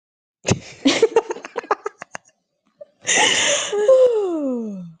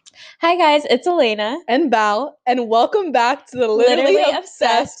Hi guys, it's Elena and Val, and welcome back to the Literally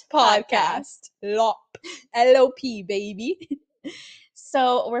Obsessed podcast. LOP. L-O-P, baby.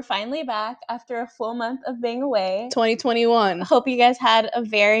 So we're finally back after a full month of being away. 2021. Hope you guys had a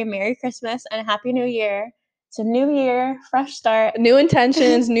very Merry Christmas and a Happy New Year. It's a new year, fresh start. New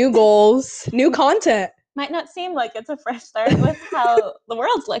intentions, new goals, new content. Might not seem like it's a fresh start with how the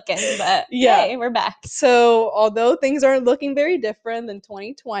world's looking, but Yeah. hey, we're back. So although things aren't looking very different than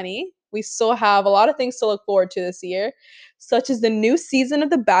 2020, we still have a lot of things to look forward to this year, such as the new season of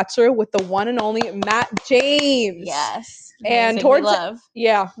The Bachelor with the one and only Matt James. Yes. And amazing.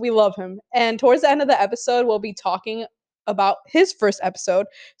 we love him. And towards the end of the episode, we'll be talking about his first episode.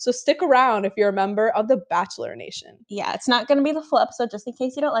 So stick around if you're a member of the Bachelor Nation. Yeah, it's not going to be the full episode just in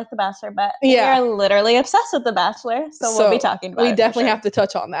case you don't like The Bachelor, but Yeah. we are literally obsessed with The Bachelor, so we'll be talking about it. We definitely have to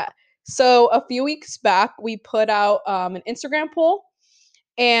touch on that. So a few weeks back, we put out an Instagram poll,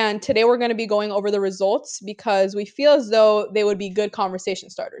 and today we're going to be going over the results because we feel as though they would be good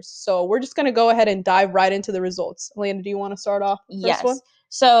conversation starters. So we're just going to go ahead and dive right into the results. Elena, do you want to start off the first one?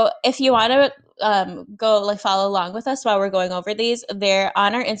 So if you want to go follow along with us while we're going over these, they're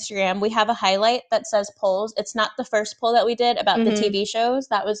on our Instagram. We have a highlight that says polls. It's not the first poll that we did about the TV shows.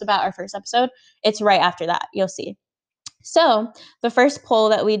 That was about our first episode. It's right after that. You'll see. So the first poll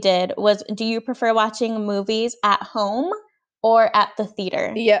that we did was, do you prefer watching movies at home or at the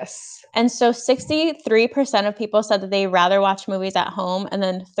theater? Yes. And so 63% of people said that they rather watch movies at home, and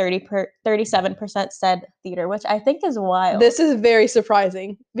then 37% said theater, which I think is wild. This is very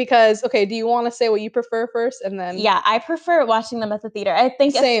surprising because, okay, do you want to say what you prefer first and then? Yeah, I prefer watching them at the theater. I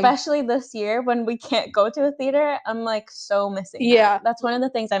think especially this year when we can't go to a theater, I'm so missing that. That's one of the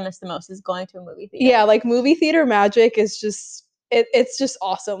things I miss the most is going to a movie theater. Yeah, movie theater magic is just... It's just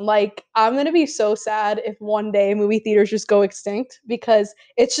awesome. I'm going to be so sad if one day movie theaters just go extinct because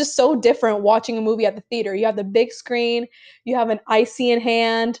it's just so different watching a movie at the theater. You have the big screen, you have an icy in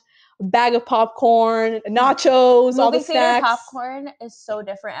hand, a bag of popcorn, nachos, all the snacks. Movie theater popcorn is so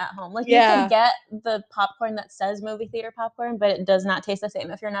different at home. You can get the popcorn that says movie theater popcorn, but it does not taste the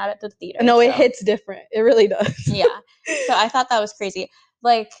same if you're not at the theater. No, it hits different. It really does. Yeah. So I thought that was crazy.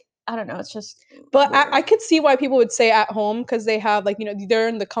 I don't know, it's just... But I could see why people would say at home because they have, they're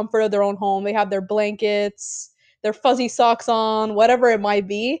in the comfort of their own home. They have their blankets, their fuzzy socks on, whatever it might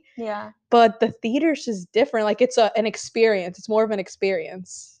be. Yeah. But the theater's just different. It's an experience. It's more of an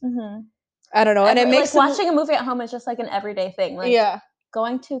experience. Mm-hmm. I don't know. And it makes watching a movie at home is just an everyday thing.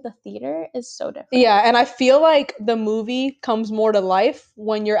 Going to the theater is so different. Yeah, and I feel like the movie comes more to life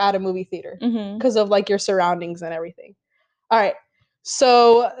when you're at a movie theater because of your surroundings and everything. All right.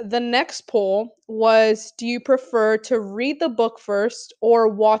 So the next poll was, do you prefer to read the book first or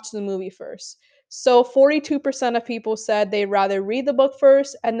watch the movie first? So 42% of people said they'd rather read the book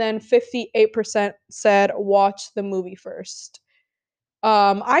first, and then 58% said watch the movie first.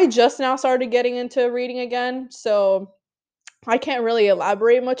 I just now started getting into reading again, so I can't really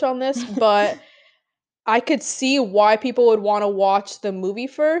elaborate much on this, but I could see why people would want to watch the movie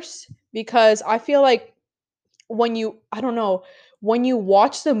first because I feel like when you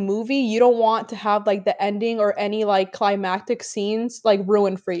watch the movie, you don't want to have the ending or any climactic scenes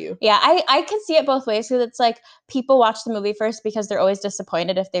ruined for you. Yeah, I can see it both ways because it's people watch the movie first because they're always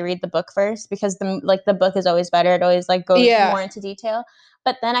disappointed if they read the book first because the book is always better. It always goes more into detail.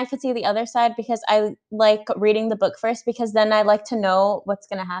 But then I could see the other side because I like reading the book first because then I like to know what's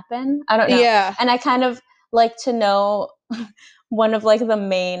going to happen. I don't know. Yeah. And I kind of like to know one of the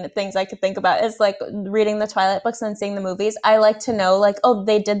main things I could think about is reading the Twilight books and seeing the movies. I like to know oh,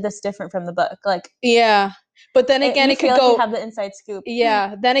 they did this different from the book. Yeah. But then again, it could go... you have the inside scoop.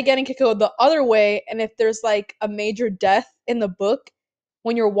 Yeah. Then again, it could go the other way. And if there's a major death in the book,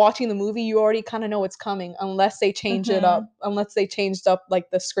 when you're watching the movie, you already kind of know what's coming unless they change it up, unless they changed up the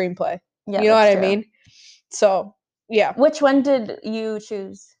screenplay. Yeah, you know what I mean? So, yeah. Which one did you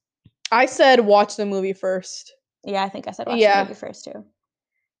choose? I said watch the movie first. Yeah, I think I said watch the movie first too.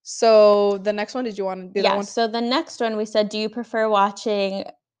 So the next one, did you want to do that one? So the next one we said, do you prefer watching...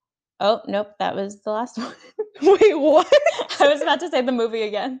 Oh, nope, that was the last one. Wait, what? I was about to say the movie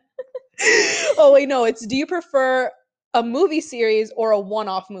again. Oh, wait, no, it's do you prefer a movie series or a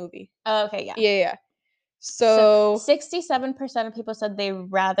one-off movie? Oh, okay, yeah. Yeah. So 67% of people said they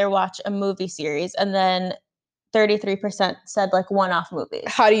rather watch a movie series, and then 33% said one-off movies.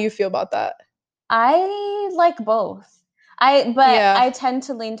 How do you feel about that? I like both. I tend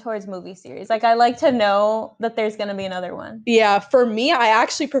to lean towards movie series. I like to know that there's going to be another one. Yeah, for me, I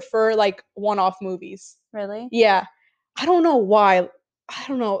actually prefer one-off movies. Really? Yeah. I don't know why. I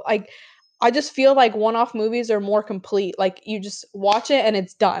don't know, like I just feel like one-off movies are more complete. Like you just watch it and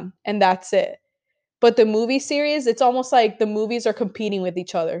it's done and that's it. But the movie series, it's almost like the movies are competing with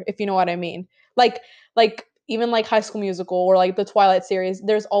each other, if you know what I mean. Like even like High School Musical or like the Twilight series,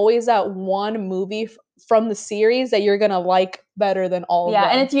 there's always that one movie from the series that you're gonna like better than all of them.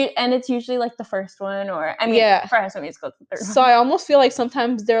 And it's usually like the first one, or I mean, for High School Musical, it's the third one. So I almost feel like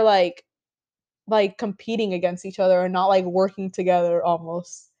sometimes they're like competing against each other and not like working together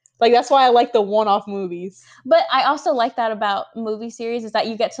almost. Like that's why I like the one-off movies. But I also like that about movie series is that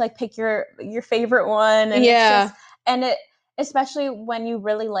you get to like pick your favorite one, and it especially when you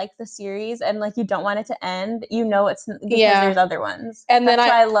really like the series and like you don't want it to end, it's because there's other ones. And that's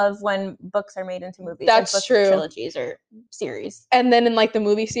why I love when books are made into movies. That's like true. Trilogies or series. And then in like the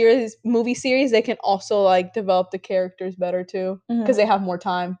movie series, they can also like develop the characters better too because they have more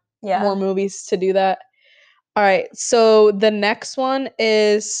time, more movies to do that. All right, so the next one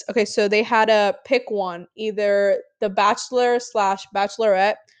is, okay, so they had to pick one, either The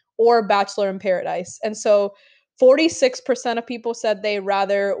Bachelor/Bachelorette or Bachelor in Paradise. And so 46% of people said they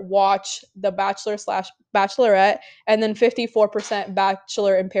rather watch The Bachelor/Bachelorette, and then 54%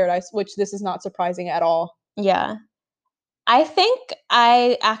 Bachelor in Paradise, which this is not surprising at all. Yeah. I think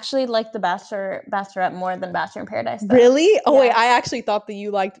I actually like The Bachelorette more than Bachelor in Paradise, though. Really? Oh, wait, I actually thought that you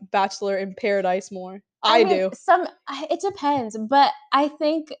liked Bachelor in Paradise more. I mean, do. It depends, but I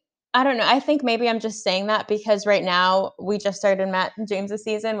think, I don't know, I think maybe I'm just saying that because right now we just started Matt James's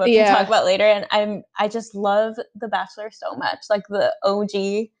season, which we'll talk about later, and I just love The Bachelor so much, like the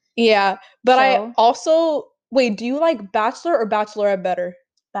OG. Yeah, but I also, wait, do you like Bachelor or Bachelorette better?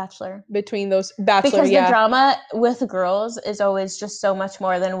 Bachelor. Between those, Bachelor, because the drama with girls is always just so much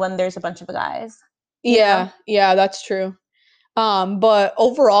more than when there's a bunch of guys. Yeah, that's true. But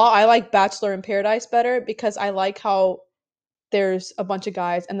overall, I like Bachelor in Paradise better because I like how there's a bunch of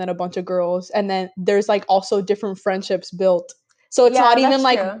guys and then a bunch of girls, and then there's like also different friendships built. So it's not even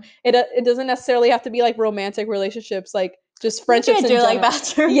like it doesn't necessarily have to be like romantic relationships, like just friendships in general. Like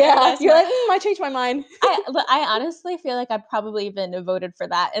Bachelor. Yeah, you're like, I changed my mind. But I honestly feel like I've probably even voted for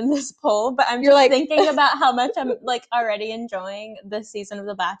that in this poll. But I'm just like thinking about how much I'm like already enjoying this season of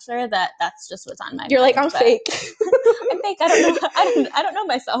The Bachelor. That's just what's on my mind. You're like, I'm fake. I'm fake. I don't know. I don't know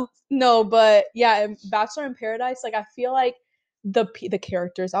myself. No, but yeah, Bachelor in Paradise, like I feel like the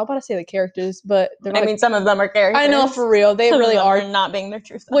characters. I was about to say the characters, but I mean, some of them are characters. I know, for real, they really are not being their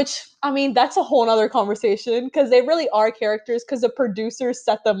true self. Which, I mean, that's a whole nother conversation because they really are characters because the producers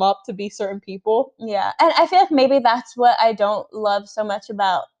set them up to be certain people. Yeah, and I feel like maybe that's what I don't love so much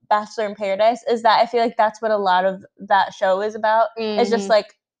about Bachelor in Paradise is that I feel like that's what a lot of that show is about. It's just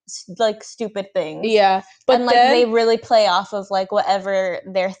like stupid things. Yeah, but and like they really play off of like whatever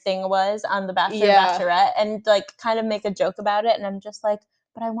their thing was on The Bachelor Bachelorette and like kind of make a joke about it, and I'm just like,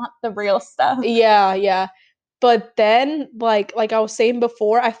 but I want the real stuff. Yeah. But then like I was saying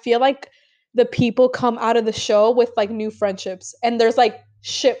before, I feel like the people come out of the show with like new friendships, and there's like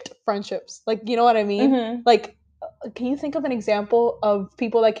shipped friendships. Like, you know what I mean? Mm-hmm. Like, can you think of an example of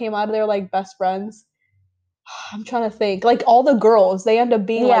people that came out of there like best friends? I'm trying to think. Like all the girls, they end up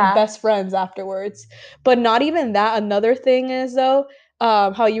being like best friends afterwards. But not even that. Another thing is though,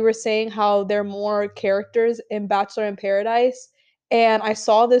 how you were saying how there are more characters in Bachelor in Paradise. And I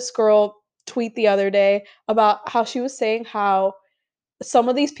saw this girl tweet the other day about how she was saying how some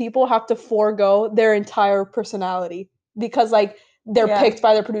of these people have to forego their entire personality because like they're picked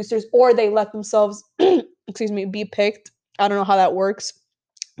by their producers, or they let themselves be picked. I don't know how that works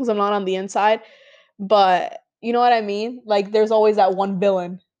because I'm not on the inside. But you know what I mean? Like, there's always that one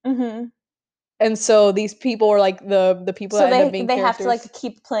villain. Mm-hmm. And so these people are like the people that end up being characters. They have to like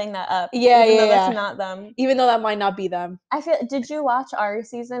keep playing that up. Even though that's not them. Even though that might not be them. Did you watch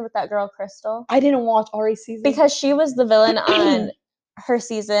Ari's season with that girl Crystal? I didn't watch Ari's season. Because she was the villain on her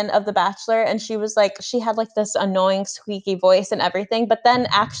season of The Bachelor, and she was like, she had like this annoying squeaky voice and everything. But then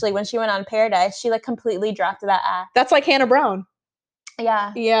actually when she went on Paradise, she like completely dropped that act. That's like Hannah Brown.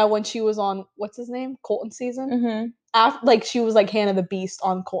 Yeah, when she was on what's his name, Colton season. Mm-hmm. After, like she was like Hannah the Beast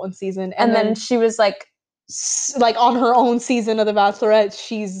on Colton season, and then she was like on her own season of The Bachelorette,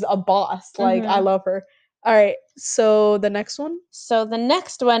 she's a boss. Like I love her. All right, so the next one. So the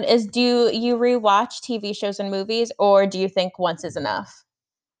next one is: do you rewatch TV shows and movies, or do you think once is enough?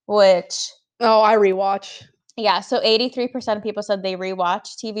 I rewatch. Yeah, so 83% of people said they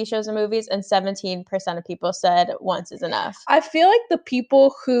rewatch TV shows and movies, and 17% of people said once is enough. I feel like the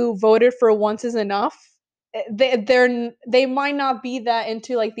people who voted for once is enough, they might not be that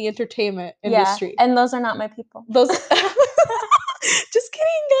into like the entertainment industry. And those are not my people. Those just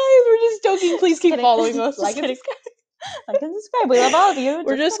kidding, guys. We're just joking. Please keep following us. Like and subscribe. We love all of you.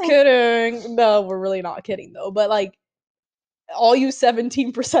 We're just kidding. No, we're really not kidding though. But like all you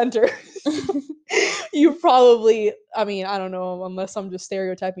 17%ers, you probably, I mean, I don't know, unless I'm just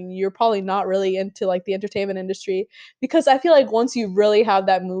stereotyping, you're probably not really into like the entertainment industry, because I feel like once you really have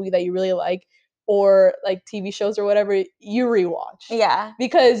that movie that you really like, or like TV shows or whatever, you rewatch. Yeah.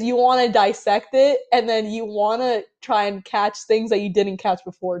 Because you want to dissect it, and then you want to try and catch things that you didn't catch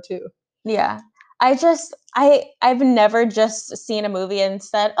before too. Yeah. I've never just seen a movie and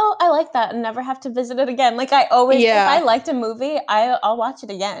said, "Oh, I like that," and never have to visit it again. Like I always, if I liked a movie, I'll watch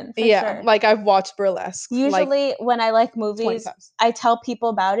it again for sure. Like I've watched Burlesque. Usually, like, when I like movies, I tell people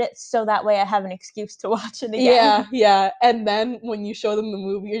about it so that way I have an excuse to watch it again. Yeah. And then when you show them the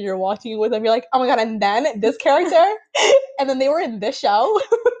movie and you're watching it with them, you're like, "Oh my god!" And then this character, and then they were in this show.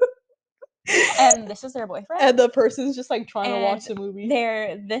 And this is their boyfriend, and the person's just like trying to watch the movie.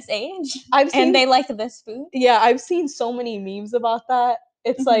 They're this age, and they like this food. Yeah, I've seen so many memes about that.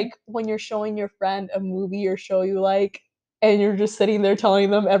 It's like when you're showing your friend a movie or show you like, and you're just sitting there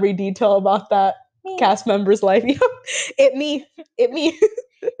telling them every detail about that cast member's life. It me. It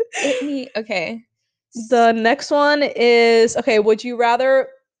me. Okay. The next one is, okay, would you rather,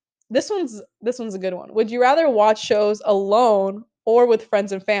 this one's a good one. Would you rather watch shows alone or with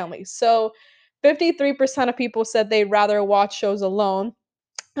friends and family? So 53% of people said they'd rather watch shows alone,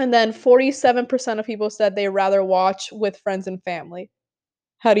 and then 47% of people said they'd rather watch with friends and family.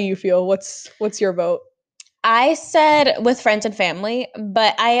 How do you feel? What's your vote? I said with friends and family,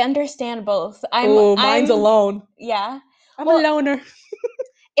 but I understand both. Mine's alone. Yeah. I'm a loner.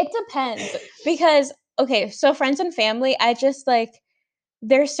 It depends, because okay, so friends and family, I just like,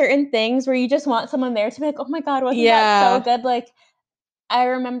 there's certain things where you just want someone there to be like, "Oh my god, wasn't that so good?" Like I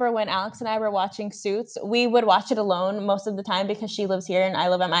remember when Alex and I were watching Suits, we would watch it alone most of the time because she lives here and I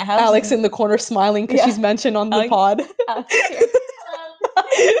live at my house. Alex in the corner smiling because she's mentioned on the pod. Alex is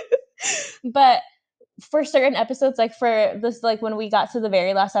here. But for certain episodes, like for this, like when we got to the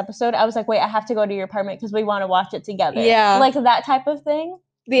very last episode, I was like, wait, I have to go to your apartment because we want to watch it together. Yeah. Like that type of thing.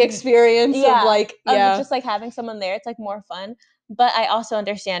 The experience of like, of just like having someone there, it's like more fun. But I also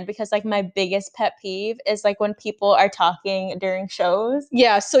understand, because like my biggest pet peeve is like when people are talking during shows.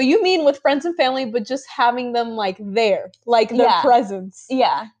 Yeah, so you mean with friends and family, but just having them like there, like their presence.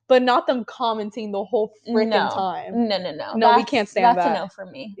 Yeah. But not them commenting the whole freaking time. No, we can't stand that. That's a no for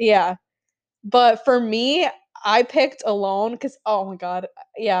me. Yeah. But for me, I picked alone because, oh my god,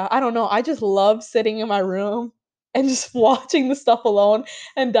 yeah, I don't know. I just love sitting in my room and just watching the stuff alone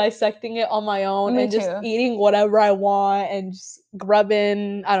and dissecting it on my own and just eating whatever I want and just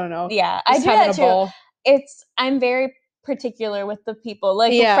grubbing. I don't know. Yeah, I do that too. I'm very particular with the people,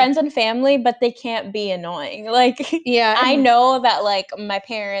 like friends and family, but they can't be annoying. Like, I know that like my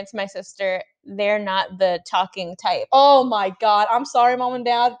parents, my sister, they're not the talking type. Oh my god, I'm sorry, mom and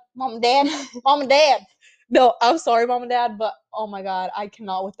dad. No, I'm sorry, mom and dad, but oh my god, I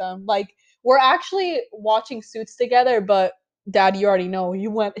cannot with them. Like, we're actually watching Suits together, but Dad, you already know, he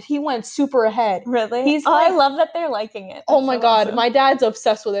went super ahead. Really? I love that they're liking it. Oh my god, awesome. My dad's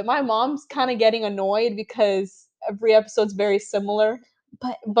obsessed with it. My mom's kind of getting annoyed because every episode's very similar.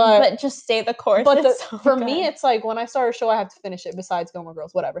 But just stay the course. But for me, it's like when I start a show, I have to finish it. Besides Gilmore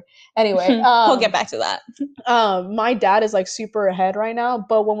Girls, whatever. Anyway, we'll get back to that. My dad is like super ahead right now.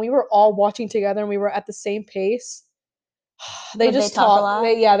 But when we were all watching together and we were at the same pace, they talk a lot.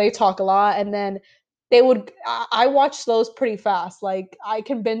 They talk a lot, and then they would. I watch those pretty fast. Like I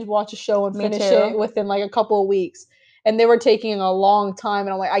can binge watch a show and finish it within like a couple of weeks. And they were taking a long time,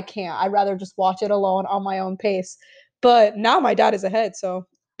 and I'm like, I can't. I'd rather just watch it alone on my own pace. But now my dad is ahead, so.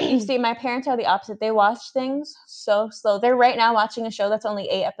 You see, my parents are the opposite. They watch things so slow. They're right now watching a show that's only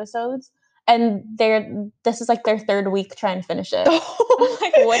 8 episodes, and this is like their 3rd week trying to finish it. I'm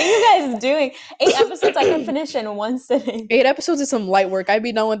like, what are you guys doing? 8 episodes I can finish in one sitting. 8 episodes is some light work. I'd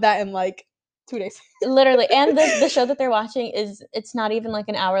be done with that in like 2 days. Literally. And the show that they're watching it's not even like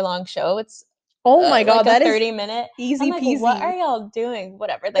an hour-long show. It's oh my god, like that 30-minute. Easy like, peasy. What are y'all doing?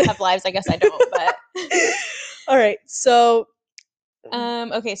 Whatever. They have lives. I guess I don't, but. All right. So.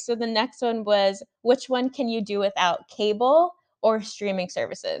 Okay, so the next one was, which one can you do without cable or streaming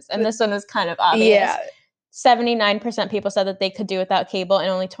services? And this one was kind of obvious. Yeah. 79% people said that they could do without cable, and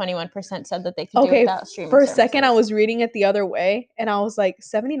only 21% said that they could do without streaming services. For a second, I was reading it the other way, and I was like,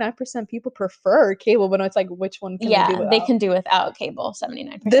 79% people prefer cable, but it's like, which one can they do without? They can do without cable,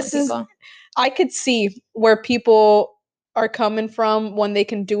 79% people. I could see where people are coming from when they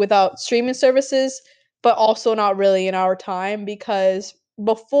can do without streaming services, but also not really in our time, because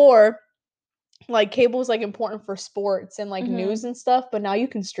before, like, cable was like important for sports and like news and stuff, but now you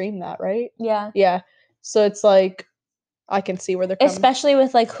can stream that, right? Yeah. Yeah. So it's like, I can see where they're coming. Especially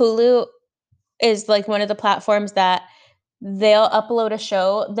with like Hulu is like one of the platforms that they'll upload a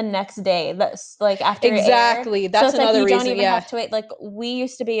show the next day that's like after exactly. it airs. That's so it's another like you reason. don't even have to wait. Like we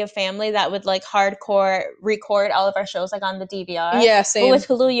used to be a family that would like hardcore record all of our shows like on the DVR. Yeah, same. But with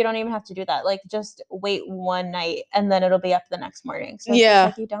Hulu, you don't even have to do that. Like just wait one night and then it'll be up the next morning. So it's just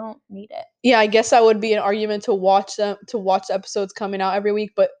like you don't need it. Yeah, I guess that would be an argument to watch episodes coming out every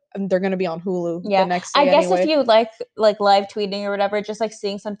week, but they're gonna be on Hulu the next day. I guess anyway. if you like live tweeting or whatever, just like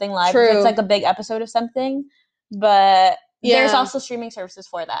seeing something live, True. if it's like a big episode of something, but there's also streaming services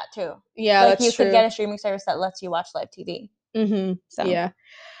for that too. Yeah, like that's you true. could get a streaming service that lets you watch live TV. So. Yeah.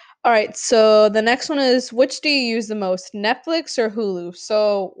 All right, so the next one is, which do you use the most, Netflix or Hulu?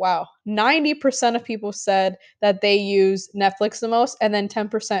 So, wow, 90% of people said that they use Netflix the most, and then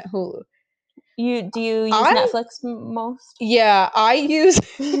 10% Hulu. Do you use Netflix most? Yeah, I use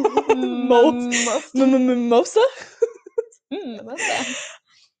Mimosa.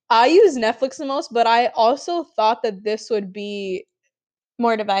 I use Netflix the most, but I also thought that this would be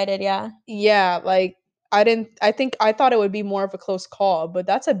more divided. Yeah, like I thought it would be more of a close call, but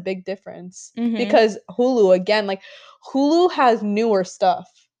that's a big difference because Hulu, again, like Hulu has newer stuff,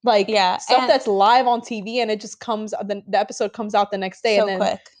 like stuff that's live on TV, and it just comes, the episode comes out the next day, so and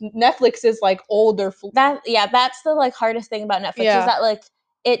then quick. Netflix is like older. That's the like hardest thing about Netflix is that like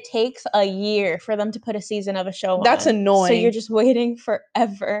it takes a year for them to put a season of a show on. That's annoying. So you're just waiting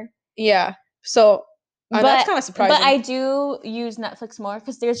forever. Yeah. So that's kind of surprising. But I do use Netflix more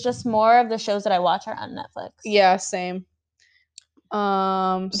because there's just more of the shows that I watch are on Netflix. Yeah, same.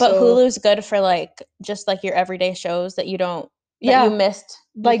 But Hulu's good for like just like your everyday shows that you don't you missed.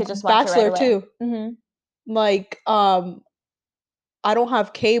 Like you could just watch Bachelor it right away. too. Like I don't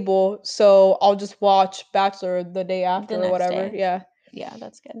have cable, so I'll just watch Bachelor the day after or whatever. Day. Yeah,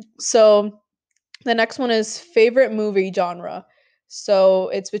 that's good. So the next one is favorite movie genre. So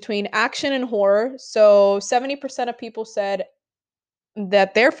it's between action and horror. So 70% of people said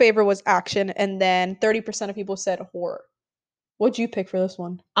that their favorite was action, and then 30% of people said horror. What'd you pick for this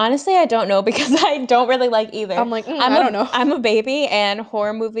one? Honestly, I don't know because I don't really like either. I'm like, I don't know. I'm a baby, and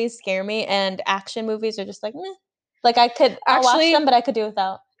horror movies scare me, and action movies are just like, meh. Like I'll watch them, but I could do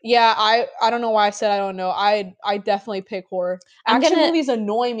without. Yeah, I don't know why I said I don't know. I definitely pick horror. Action movies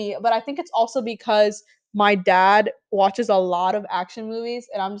annoy me, but I think it's also because my dad watches a lot of action movies,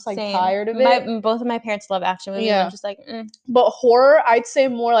 and I'm just like tired of it. Both of my parents love action movies. Yeah. I'm just like, But horror, I'd say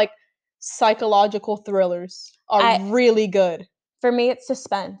more like psychological thrillers are really good. For me, it's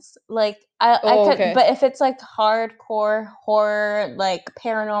suspense. Like I could, but if it's like hardcore horror, like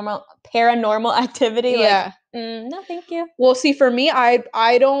paranormal activity, like no, thank you. Well, see, for me,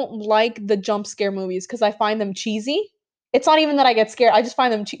 I don't like the jump scare movies because I find them cheesy. It's not even that I get scared. I just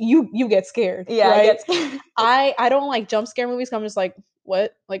find them you get scared. Yeah, right? I get scared. I don't like jump scare movies. I'm just like,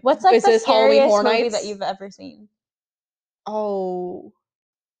 what? Like, what's like the scariest movie that you've ever seen? Oh,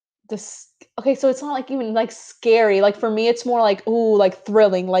 okay, so it's not like even like scary. Like for me, it's more like like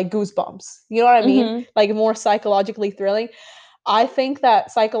thrilling, like Goosebumps. You know what I mean? Like more psychologically thrilling. I think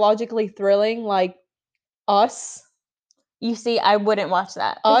that psychologically thrilling, like Us. You see, I wouldn't watch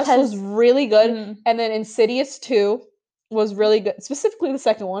that. Us was really good, and then Insidious 2 was really good, specifically the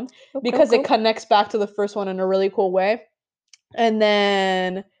second one, because it connects back to the first one in a really cool way. And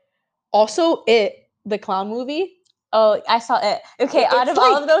then also the clown movie. Oh, I saw it. Okay, out of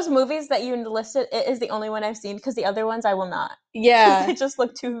all of those movies that you listed, it is the only one I've seen because the other ones I will not. Yeah. They just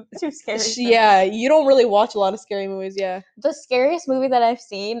look too scary. Yeah, you don't really watch a lot of scary movies, yeah. The scariest movie that I've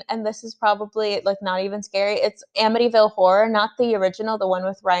seen, and this is probably like not even scary, it's Amityville Horror, not the original, the one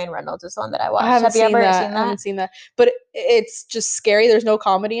with Ryan Reynolds is the one that I watched. Have you ever seen that? I haven't seen that. But it's just scary. There's no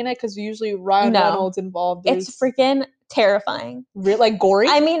comedy in it because usually Ryan Reynolds involved. It's freaking terrifying. Really? Like gory?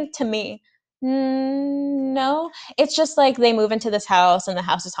 I mean, to me. No, it's just like they move into this house and the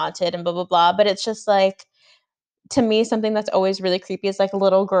house is haunted and blah blah blah, but it's just like, to me, something that's always really creepy is like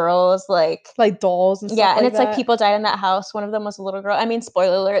little girls, like dolls and stuff. Yeah, and it's like people died in that house. One of them was a little girl. I mean,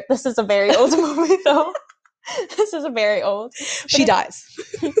 spoiler alert, this is a very old movie though. This is a very old. She dies.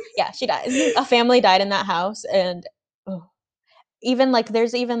 Yeah, she dies. A family died in that house, and even like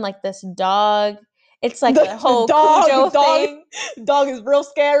there's even like this dog. It's like a whole Cujo thing. Dog is real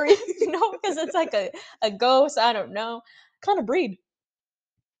scary. No, because it's like a ghost. I don't know. What kind of breed?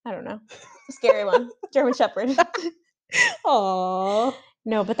 I don't know. A scary one. German Shepherd. Aww.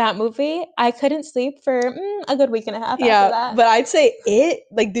 No, but that movie, I couldn't sleep for a good week and a half after that. But I'd say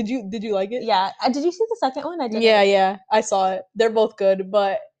like, did you like it? Yeah. Did you see the second one? I didn't. Yeah. I saw it. They're both good,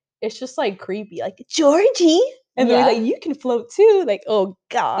 but it's just like creepy. Like, Georgie. And they're like, you can float too. Like, oh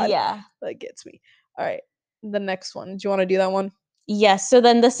God. Yeah. That gets me. All right. the next one. Do you want to do that one? Yes. So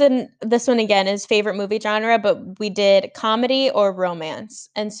then this one again is favorite movie genre, but we did comedy or romance.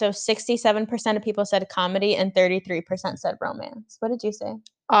 And so 67% of people said comedy and 33% said romance. What did you say?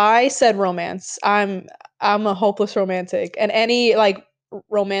 I said romance. I'm a hopeless romantic, and any like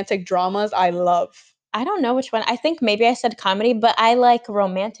romantic dramas I love. I don't know which one. I think maybe I said comedy, but I like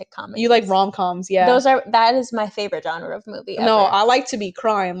romantic comedies. You like rom-coms, yeah. That is my favorite genre of movie ever. No, I like to be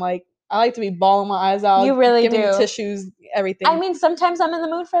crying. Like I like to be bawling my eyes out. You really Give do. me the tissues, everything. I mean, sometimes I'm in the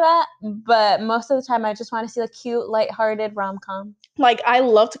mood for that, but most of the time I just want to see a cute, lighthearted rom-com. Like I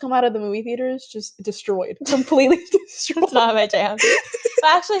love to come out of the movie theaters just destroyed, completely destroyed. It's not my jam.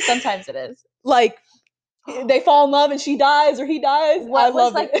 But actually, sometimes it is. Like they fall in love and she dies or he dies. What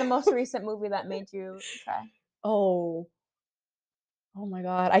was like the most recent movie that made you cry? Oh my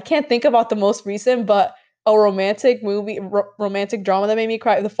god, I can't think about the most recent, but a romantic movie, romantic drama that made me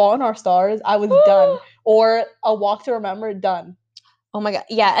cry. The Fault in Our Stars. I was done. Or A Walk to Remember. Done. Oh my god,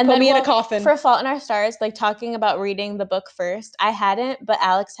 yeah, and Put then me in a coffin. For Fault in Our Stars, like talking about reading the book first, I hadn't, but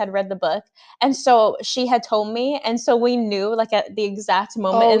Alex had read the book, and so she had told me, and so we knew like at the exact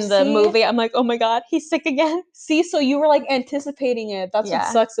moment in the movie, I'm like, oh my god, he's sick again. See, so you were like anticipating it. That's what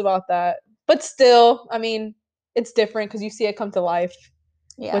sucks about that. But still, I mean, it's different because you see it come to life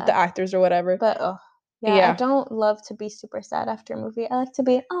with the actors or whatever. But I don't love to be super sad after a movie. I like to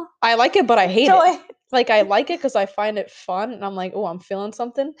be I like it, but I hate it. Like I like it because I find it fun, and I'm like, oh, I'm feeling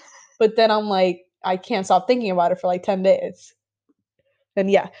something. But then I'm like, I can't stop thinking about it for like 10 days.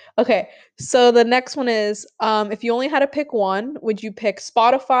 And yeah. Okay. So the next one is if you only had to pick one, would you pick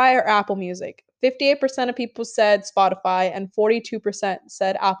Spotify or Apple Music? 58% of people said Spotify and 42%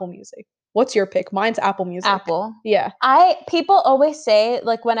 said Apple Music. What's your pick? Mine's Apple Music. Apple. Yeah. People always say,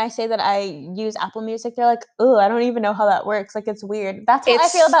 like, when I say that I use Apple Music, they're like, oh, I don't even know how that works. Like, it's weird. That's how I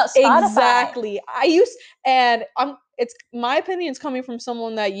feel about Spotify. Exactly. It's my opinion is coming from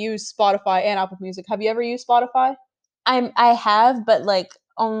someone that used Spotify and Apple Music. Have you ever used Spotify? I have, but like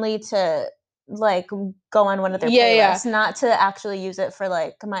only to like go on one of their playlists, not to actually use it for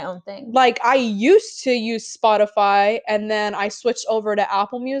like my own thing. Like I used to use Spotify and then I switched over to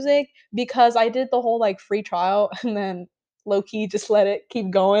Apple Music because I did the whole like free trial and then low key just let it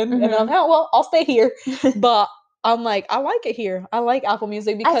keep going. And then I'm like, oh well, I'll stay here. But I'm like, I like it here. I like Apple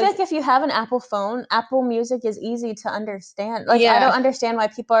Music because I feel like if you have an Apple phone, Apple Music is easy to understand. Like I don't understand why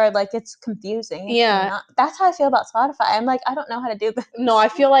people are like it's confusing. That's how I feel about Spotify. I'm like, I don't know how to do this. No, I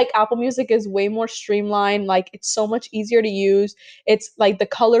feel like Apple Music is way more streamlined. Like it's so much easier to use. It's like the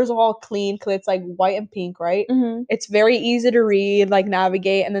colors are all clean because it's like white and pink, right? Mm-hmm. It's very easy to read, like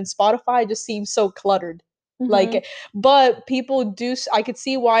navigate, and then Spotify just seems so cluttered. Mm-hmm. Like, but people do. I could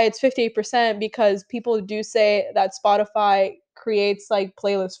see why it's 58% because people do say that Spotify creates like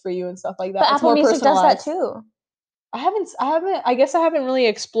playlists for you and stuff like that. But Apple Music does that too. I haven't. I guess I haven't really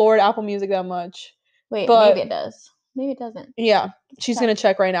explored Apple Music that much. Wait, but maybe it does. Maybe it doesn't. Yeah, she's gonna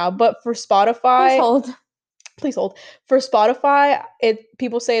check right now. But for Spotify, please hold. For Spotify,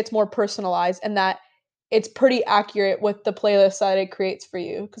 people say it's more personalized and that it's pretty accurate with the playlist that it creates for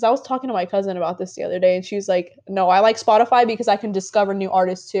you. Because I was talking to my cousin about this the other day, and she was like, "No, I like Spotify because I can discover new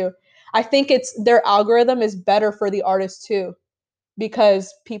artists too. I think it's their algorithm is better for the artists too,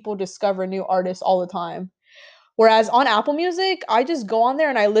 because people discover new artists all the time." Whereas on Apple Music, I just go on there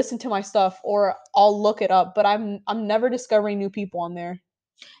and I listen to my stuff or I'll look it up, but I'm never discovering new people on there.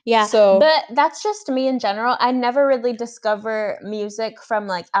 Yeah, but that's just me in general. I never really discover music from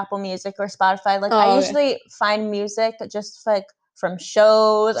like Apple Music or Spotify. Like I usually find music just like from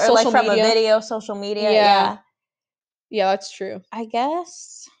shows or like from a video, social media. Yeah, that's true. I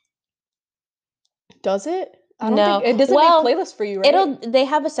guess. Does it? I don't think it doesn't make playlists for you, right? They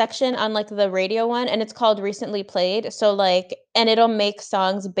have a section on like the radio one and it's called recently played. So like and it'll make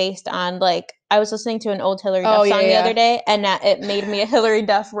songs based on like I was listening to an old Hilary Duff song the other day and it made me a Hilary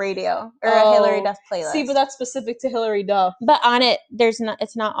Duff radio or a Hilary Duff playlist. See, but that's specific to Hilary Duff. But on it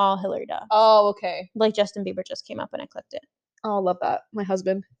it's not all Hilary Duff. Oh, okay. Like Justin Bieber just came up and I clicked it. Oh, I love that. My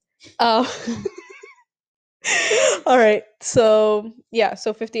husband. All right. So, yeah,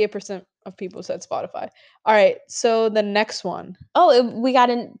 so 58% of people said Spotify. All right, so the next one. Oh, we got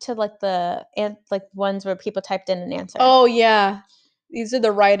into like the ones where people typed in an answer. Oh yeah, these are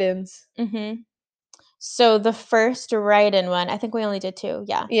the write-ins. Mm-hmm. So the first write-in one, I think we only did 2.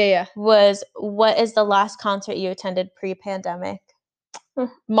 Yeah. Yeah. Was what is the last concert you attended pre-pandemic?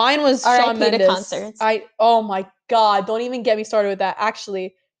 Mine was Shawn Mendes. Concerts. Oh my god, don't even get me started with that.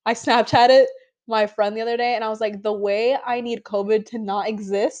 Actually, I Snapchatted my friend the other day, and I was like, the way I need COVID to not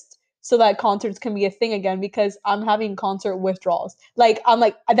exist so that concerts can be a thing again because I'm having concert withdrawals. Like, I'm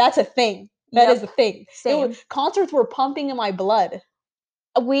like, that's a thing. That is the thing. Same. Concerts were pumping in my blood.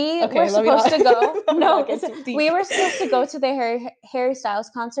 We were supposed to go. No, we were supposed to go to the Harry Styles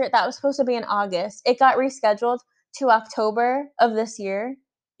concert. That was supposed to be in August. It got rescheduled to October of this year.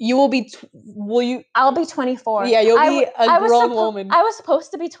 You will be. Will you? I'll be 24. Yeah, you'll be a grown woman. I was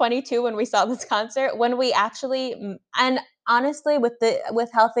supposed to be 22 when we saw this concert. When we actually, and honestly, with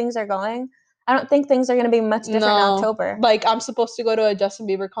how things are going, I don't think things are going to be much different in October. Like, I'm supposed to go to a Justin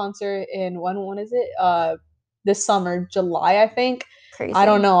Bieber concert in when is it? This summer, July, I think. Crazy. I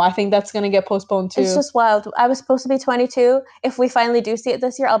don't know. I think that's going to get postponed too. It's just wild. I was supposed to be 22. If we finally do see it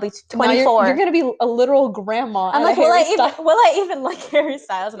this year, I'll be 24. You're going to be a literal grandma. I'm like, will I even like Harry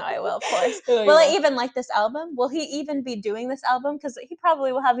Styles? No, I will, of course. Will I even like this album? Will he even be doing this album? Because he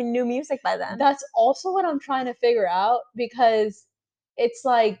probably will have new music by then. That's also what I'm trying to figure out, because it's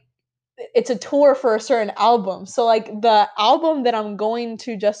like, it's a tour for a certain album. So like the album that I'm going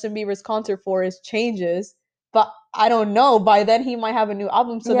to Justin Bieber's concert for is Changes, but I don't know. By then he might have a new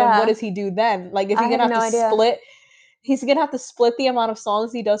album. So then what does he do then? Like, is he gonna have to split? He's gonna have to split the amount of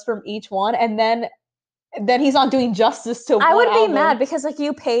songs he does from each one, and then he's not doing justice to one album. I would be mad because like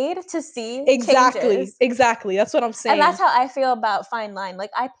you paid to see Changes. Exactly. That's what I'm saying. And that's how I feel about Fine Line.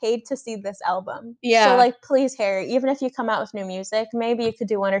 Like, I paid to see this album. Yeah. So like, please, Harry, even if you come out with new music, maybe you could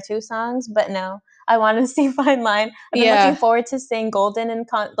do 1 or 2 songs. But no, I want to see Fine Line. I've been looking forward to seeing Golden in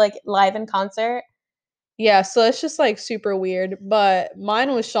live in concert. Yeah, so it's just like super weird, but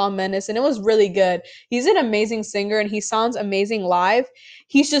mine was Shawn Mendes, and it was really good. He's an amazing singer, and he sounds amazing live.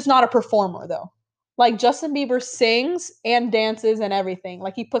 He's just not a performer though. Like, Justin Bieber sings and dances and everything.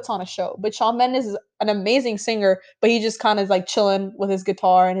 Like, he puts on a show. But Shawn Mendes is an amazing singer, but he just kind of like chilling with his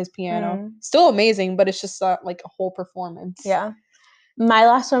guitar and his piano. Still amazing, but it's just like a whole performance. Yeah. My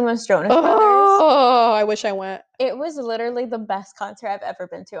last one was Jonas Brothers. Oh, I wish I went. It was literally the best concert I've ever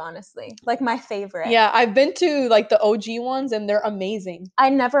been to, honestly. Like, my favorite. Yeah, I've been to like the OG ones, and they're amazing. I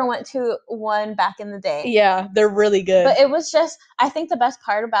never went to one back in the day. Yeah, they're really good. But it was just, I think the best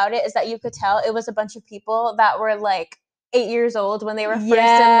part about it is that you could tell it was a bunch of people that were like 8 years old when they were first in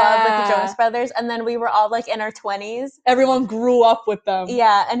love with the Jonas Brothers, and then we were all like in our 20s. Everyone grew up with them.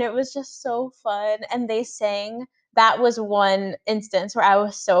 Yeah, and it was just so fun. And they sang. That was one instance where I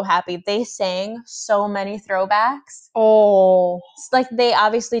was so happy. They sang so many throwbacks. Oh. Like, they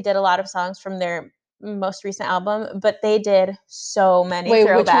obviously did a lot of songs from their most recent album, but they did so many throwbacks.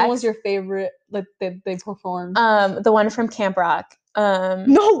 Wait, which one was your favorite that they performed? The one from Camp Rock.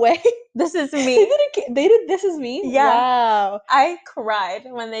 No way. This Is Me. They did This Is Me? Yeah. Wow. I cried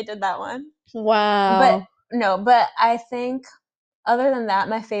when they did that one. Wow. But I think other than that,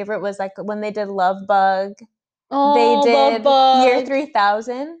 my favorite was like when they did Love Bug. Oh, they did Love Bug. Year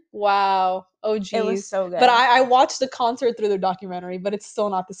 3000. Wow. Oh, geez. It was so good. But I watched the concert through their documentary, but it's still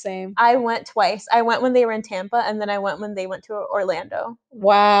not the same. I went twice. I went when they were in Tampa, and then I went when they went to Orlando.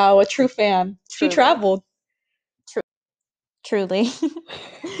 Wow, a true fan. Truly. She traveled. Truly.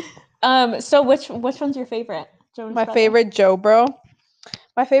 So which one's your favorite? My favorite Joe Bro.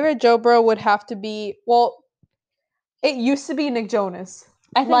 My favorite Joe Bro would have to be, well, it used to be Nick Jonas.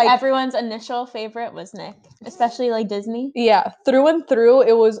 I think everyone's initial favorite was Nick, especially like Disney. Yeah, through and through,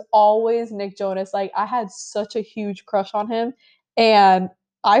 it was always Nick Jonas. Like, I had such a huge crush on him, and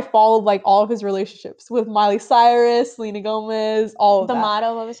I followed like all of his relationships with Miley Cyrus, Selena Gomez, all of that. The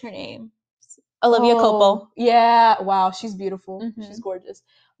model, what was her name? Olivia Copel. Yeah, wow, she's beautiful. Mm-hmm. She's gorgeous.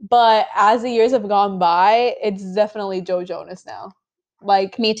 But as the years have gone by, it's definitely Joe Jonas now.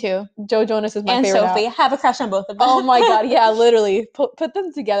 Like, me too. Joe Jonas is my favorite. And Sophie. I have a crush on both of them. Oh my god, yeah, literally. Put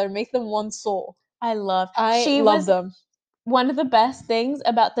them together, make them one soul. I love them. One of the best things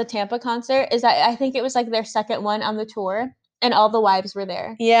about the Tampa concert is that I think it was like their second one on the tour, and all the wives were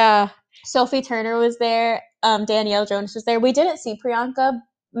there. Yeah. Sophie Turner was there. Danielle Jonas was there. We didn't see Priyanka.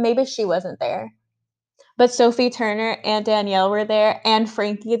 Maybe she wasn't there. But Sophie Turner and Danielle were there, and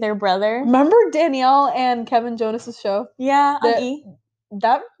Frankie, their brother. Remember Danielle and Kevin Jonas's show? Yeah,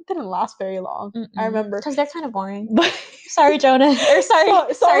 that didn't last very long. Mm-mm. I remember. Because they're kind of boring. Sorry, Jonas. Or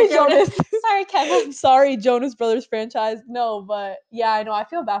sorry, Jonas. Sorry, Kevin. Sorry, Jonas Brothers franchise. No, but yeah, I know. I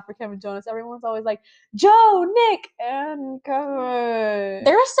feel bad for Kevin Jonas. Everyone's always like, Joe, Nick, and Kevin.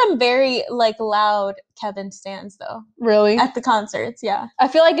 There are some very like loud Kevin stans though. Really? At the concerts, yeah. I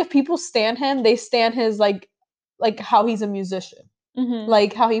feel like if people stan him, they stan his like how he's a musician. Mm-hmm.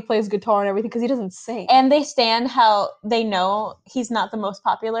 Like how he plays guitar and everything, because he doesn't sing. And they stand how they know he's not the most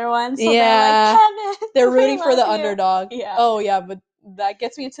popular one. So yeah. They're like, Kevin, they're rooting for the underdog. Yeah. Oh yeah, but that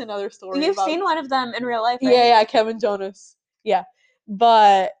gets me into another story. You've seen one of them in real life, right? Yeah, Kevin Jonas. Yeah.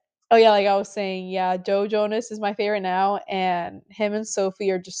 But Oh yeah, like I was saying, yeah, Joe Jonas is my favorite now, and him and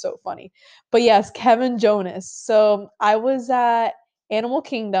Sophie are just so funny. But yes, Kevin Jonas. So I was at Animal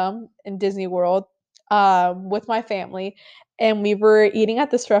Kingdom in Disney World with my family, and we were eating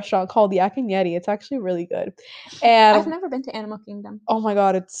at this restaurant called Yak and Yeti. It's actually really good. I've And never been to Animal Kingdom. oh my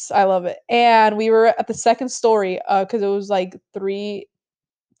god, I love it. And we were at the second story because it was like three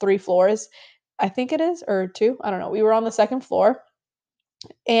floors, I think it is, or two. I don't know. We were on the second floor,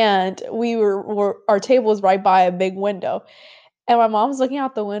 and our table was right by a big window. And my mom's looking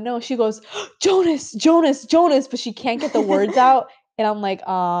out the window and she goes, Jonas, Jonas, Jonas, but she can't get the words out. And I'm like,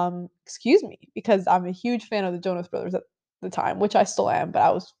 excuse me, because I'm a huge fan of the Jonas Brothers at the time, which I still am, but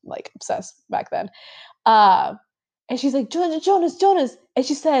I was like obsessed back then. And she's like, Jonas, Jonas, Jonas. And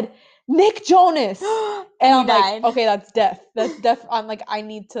she said, Nick Jonas. And I'm like, okay, that's death. That's death. I'm like, I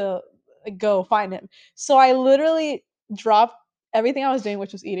need to go find him. So I literally dropped everything I was doing,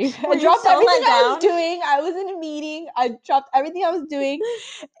 which was eating. I dropped everything I was doing. I was in a meeting. I dropped everything I was doing.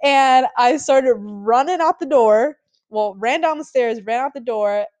 And I started running out the door. Well, ran down the stairs, ran out the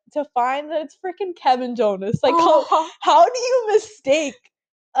door to find that it's freaking Kevin Jonas. Like, how do you mistake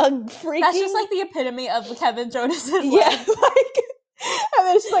a freaking... That's just like the epitome of Kevin Jonas's life. Yeah, like... And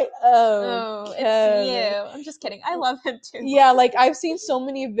then she's like, oh, it's you. I'm just kidding. I love him too. Yeah, like I've seen so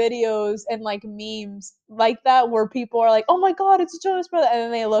many videos and like memes like that where people are like, oh my god, it's Jonas Brother, and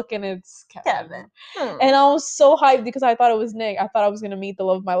then they look and it's Kevin. And I was so hyped because I thought it was Nick. I thought I was gonna meet the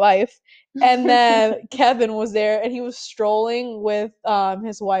love of my life. And then Kevin was there and he was strolling with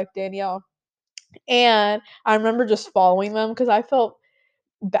his wife Danielle. And I remember just following them because I felt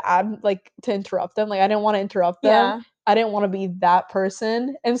bad like to interrupt them. Like I didn't want to interrupt them. Yeah. I didn't want to be that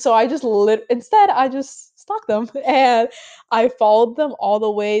person. And so I just instead I just stalked them and I followed them all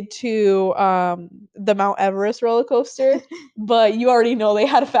the way to the Mount Everest roller coaster. But you already know they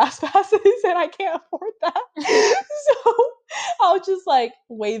had fast passes and I can't afford that. So I was just like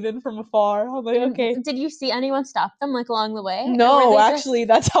waving from afar. I'm like, okay. Did you see anyone stop them like along the way? No, actually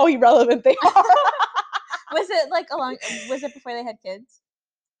that's how irrelevant they are. Was it before they had kids?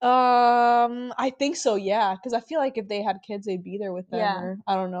 I think so, yeah. Because I feel like if they had kids, they'd be there with them. Yeah. Or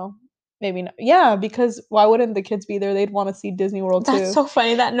I don't know. Maybe not. Yeah, because why wouldn't the kids be there? They'd want to see Disney World too. That's so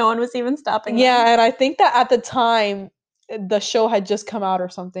funny that no one was even stopping them. Yeah, and I think that at the time, the show had just come out or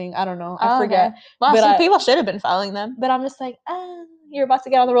something. I don't know. I forget. Okay. Well, some people should have been following them. But I'm just like, you're about to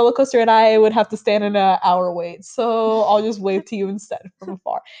get on the roller coaster and I would have to stand in an hour wait. So I'll just wave to you instead from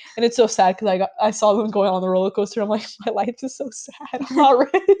afar. And it's so sad because I saw them going on the roller coaster. I'm like, my life is so sad. I'm not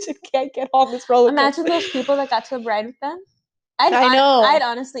rich and can't get on this roller coaster. Imagine those people that got to ride with them. I know. I'd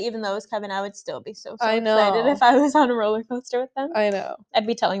honestly, even though it was Kevin, I would still be so excited if I was on a roller coaster with them. I know. I'd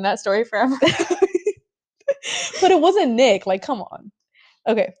be telling that story forever. But it wasn't Nick. Like, come on.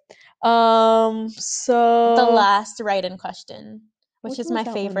 Okay. So the last write-in question, which is my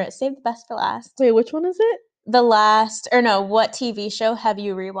favorite. One? Save the best for last. Wait, which one is it? The last, or no, what TV show have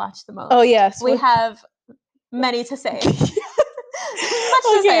you rewatched the most? Oh, yes. We have many to say. Much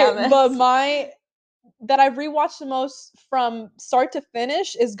to say on this. But that I've rewatched the most from start to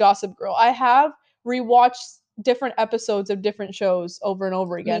finish is Gossip Girl. I have rewatched different episodes of different shows over and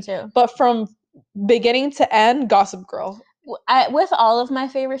over again. Me too. But from beginning to end, Gossip Girl. With all of my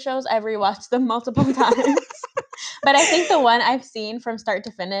favorite shows, I've rewatched them multiple times. But I think the one I've seen from start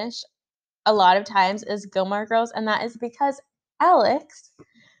to finish a lot of times is Gilmore Girls, and that is because Alex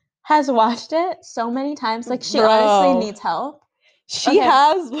has watched it so many times. Like, she honestly needs help. She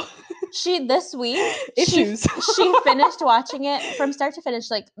has. This week, issues. She finished watching it from start to finish,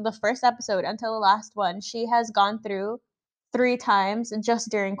 like the first episode until the last one. She has gone through 3 times just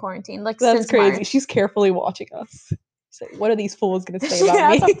during quarantine. Like, that's since crazy. March. She's carefully watching us. So what are these fools going to say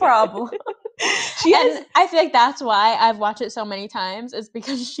about me? That's a problem. And I feel like that's why I've watched it so many times, is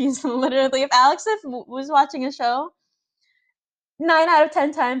because she's literally, if Alex was watching a show, 9 out of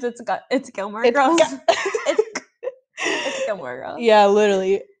 10 times it's Gilmore Girls. It's Gilmore Girls. Yeah,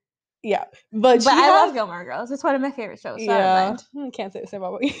 literally. Yeah, but I love Gilmore Girls. It's one of my favorite shows. So yeah, I can't say the same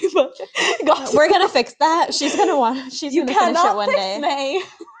about me. But we're gonna fix that. She's gonna finish it one day. Me.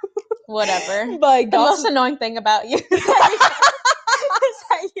 Whatever. But the most annoying thing about you is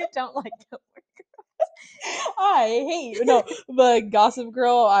that you don't like Gilmore Girls. I hate you. No, but Gossip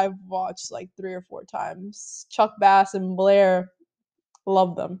Girl, I've watched like 3 or 4 times. Chuck Bass and Blair,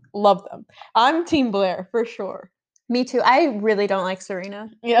 love them. I'm Team Blair for sure. Me too. I really don't like Serena.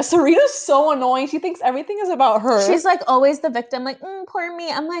 Yeah, Serena's so annoying. She thinks everything is about her. She's like always the victim. Like, poor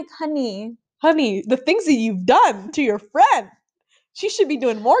me. I'm like, honey, the things that you've done to your friend. She should be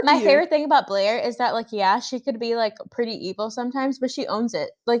doing more to My you. favorite thing about Blair is that, like, yeah, she could be, like, pretty evil sometimes, but she owns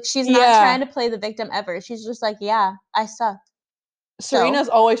it. Like, she's not trying to play the victim ever. She's just like, yeah, I suck. Serena's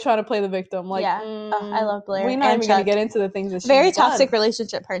always trying to play the victim. Like, yeah. I love Blair. We're not even going to get into the things that she's very toxic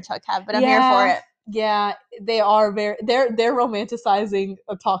relationship her and Chuck have, but I'm here for it. Yeah, they are they're romanticizing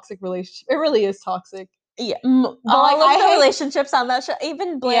a toxic relationship. It really is toxic. Yeah, all of the relationships on that show,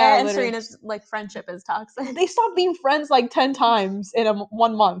 even Blair and Serena's like friendship is toxic. They stopped being friends like 10 times in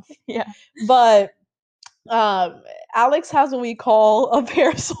 1 month. Yeah, but Alex has what we call a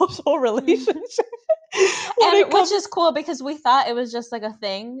parasocial relationship, which is cool because we thought it was just like a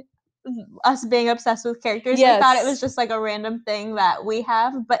thing. Us being obsessed with characters, we thought it was just like a random thing that we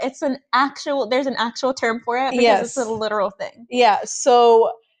have, but it's there's an actual term for it because it's a literal thing. Yeah,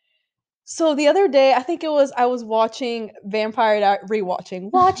 so the other day, I think I was watching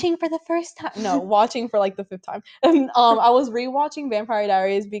watching for the first time. No, watching for like the 5th time. And I was rewatching Vampire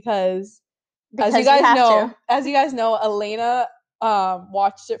Diaries because as you guys know, Elena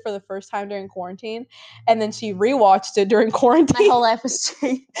watched it for the first time during quarantine, and then she rewatched it during quarantine. My whole life was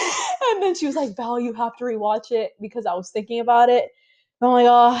changed. And then she was like, Val, you have to rewatch it because I was thinking about it. And I'm like,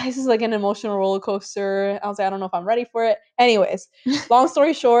 oh, this is like an emotional roller coaster. I was like, I don't know if I'm ready for it. Anyways, long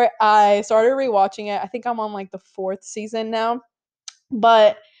story short, I started rewatching it. I think I'm on like the 4th season now.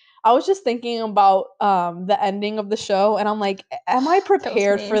 But I was just thinking about the ending of the show, and I'm like, am I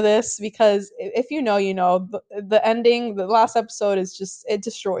prepared for this? Because if you know, the ending, the last episode is just, it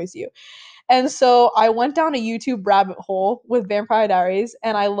destroys you. And so I went down a YouTube rabbit hole with Vampire Diaries,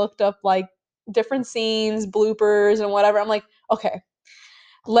 and I looked up like different scenes, bloopers, and whatever. I'm like, okay,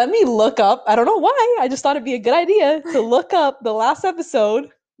 let me look up. I don't know why. I just thought it'd be a good idea to look up the last episode,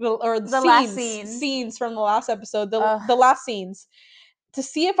 the scenes from the last episode, the last scenes, to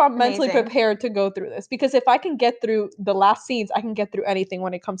see if I'm mentally prepared to go through this. Because if I can get through the last scenes, I can get through anything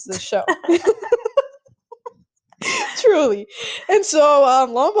when it comes to the show. Truly. And so,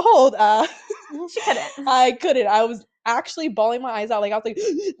 lo and behold, she couldn't. I couldn't. I was actually bawling my eyes out. Like, I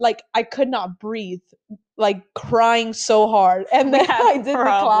was like I could not breathe, like crying so hard. And then I did the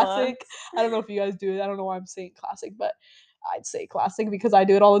classic. I don't know if you guys do it. I don't know why I'm saying classic, but I'd say classic because I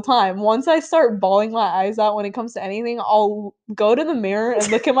do it all the time. Once I start bawling my eyes out when it comes to anything, I'll go to the mirror and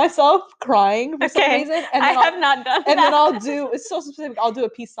look at myself crying for some reason. And then I have not done that. And then it's so specific, I'll do a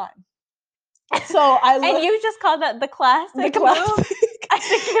peace sign. So and you just call that the classic move? I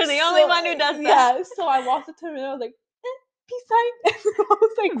think you're the only one who does that. Yeah, so I walked up to him and I was like, peace sign. And I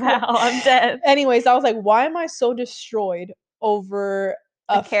was like, wow, I'm dead. Anyways, I was like, why am I so destroyed over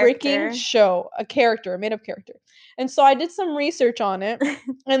a freaking show, a made-up character? And so I did some research on it,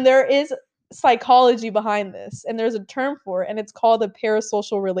 and there is psychology behind this, and there's a term for it, and it's called a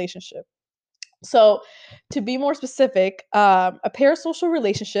parasocial relationship. So to be more specific, a parasocial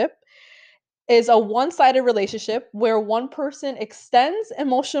relationship is a one-sided relationship where one person extends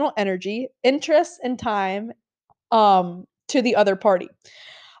emotional energy, interest, and time to the other party.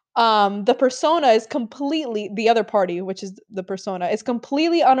 The persona is the other party, which is the persona, is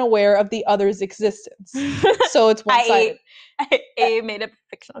completely unaware of the other's existence. So it's one-sided. I made a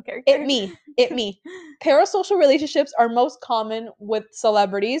fictional character. It me. Parasocial relationships are most common with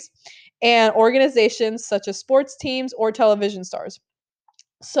celebrities and organizations such as sports teams or television stars.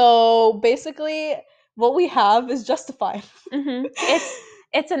 So basically, what we have is Justified. Mm-hmm.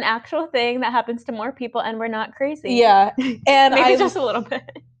 It's an actual thing that happens to more people, and we're not crazy. Yeah, and maybe just a little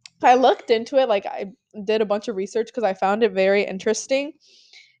bit. I looked into it, like I did a bunch of research because I found it very interesting,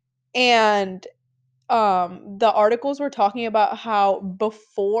 and the articles were talking about how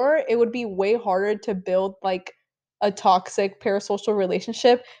before it would be way harder to build like a toxic parasocial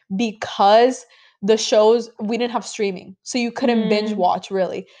relationship because the shows, we didn't have streaming, so you couldn't binge watch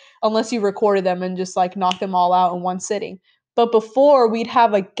really unless you recorded them and just like knock them all out in one sitting. But before, we'd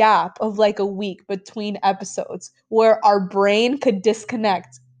have a gap of like a week between episodes where our brain could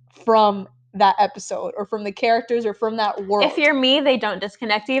disconnect from that episode or from the characters or from that world. If you're me, they don't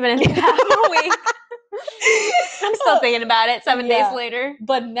disconnect even if you have a week. I'm still thinking about it 7 days later.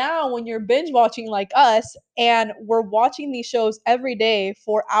 But now when you're binge watching like us and we're watching these shows every day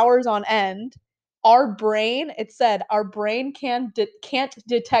for hours on end, our brain can't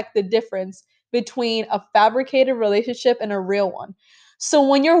detect the difference between a fabricated relationship and a real one. So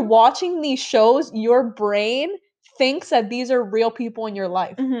when you're watching these shows, your brain thinks that these are real people in your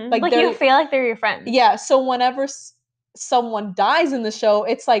life. Mm-hmm. Like you feel like they're your friends. Yeah, so whenever someone dies in the show,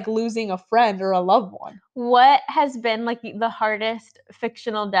 it's like losing a friend or a loved one. What has been like the hardest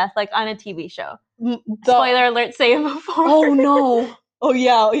fictional death like on a TV show? Spoiler alert, say it before. Oh no. Oh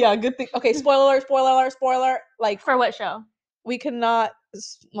yeah, good thing. Okay, spoiler alert. Like for what show? we cannot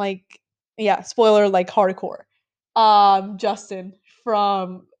spoiler like hardcore. Justin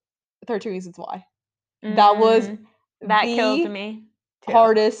from 13 Reasons Why. That was that the killed me too.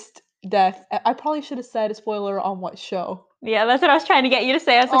 hardest death. I probably should have said spoiler on what show. Yeah, that's what I was trying to get you to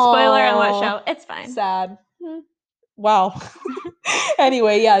say. I was like, spoiler on what show. It's fine. Sad. Wow.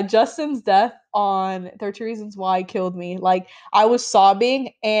 Anyway, yeah, Justin's death on 13 Reasons Why killed me. Like, I was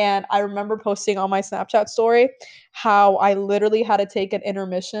sobbing, and I remember posting on my Snapchat story how I literally had to take an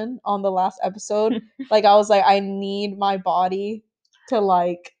intermission on the last episode. Like, I was like, I need my body to,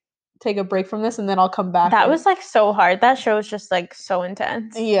 like, take a break from this, and then I'll come back. That was, like, so hard. That show was just, like, so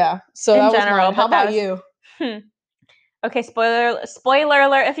intense. Yeah. So in general, how about you? Okay, spoiler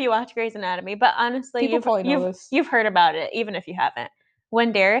alert if you watch Grey's Anatomy, but honestly, you've heard about it, even if you haven't.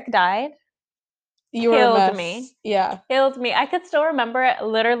 When Derek died, killed me. Yeah. Killed me. I could still remember it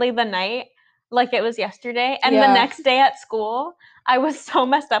literally the night, like it was yesterday. And the next day at school, I was so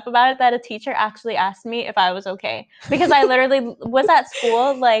messed up about it that a teacher actually asked me if I was okay. Because I literally was at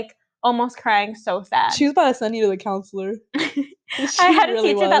school, like, almost crying so sad. She was about to send you to the counselor. I had a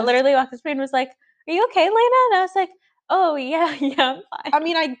teacher that literally walked up to me and was like, "Are you okay, Lena?" And I was like, "Oh, yeah, I'm fine." I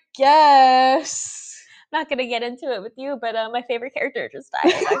mean, I guess. I'm not gonna get into it with you, but my favorite character just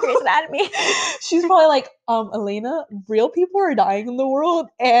died on Grey's Anatomy. She's probably like, Elena, real people are dying in the world,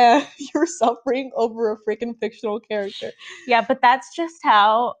 and you're suffering over a freaking fictional character. Yeah, but that's just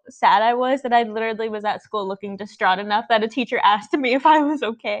how sad I was that I literally was at school looking distraught enough that a teacher asked me if I was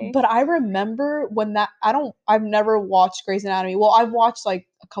okay. But I remember when I've never watched Grey's Anatomy. Well, I've watched like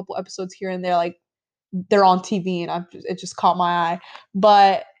a couple episodes here and there, like they're on TV, and it just caught my eye.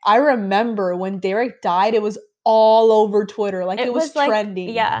 But I remember when Derek died, it was all over Twitter. Like, it was trending.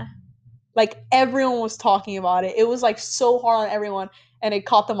 Like, yeah. Like, everyone was talking about it. It was, like, so hard on everyone, and it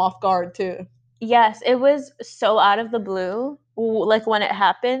caught them off guard, too. Yes, it was so out of the blue. Like, when it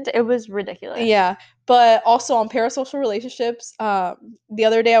happened, it was ridiculous. Yeah, but also on parasocial relationships, the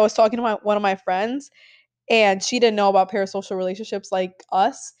other day I was talking to one of my friends, and she didn't know about parasocial relationships like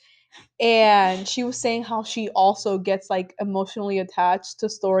us. And she was saying how she also gets like emotionally attached to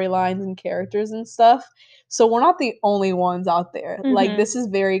storylines and characters and stuff. So we're not the only ones out there. Mm-hmm. Like, this is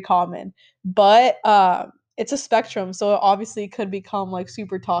very common. But it's a spectrum, so it obviously could become like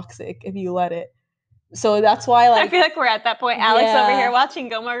super toxic if you let it. So that's why, like, I feel like we're at that point. Alex over here watching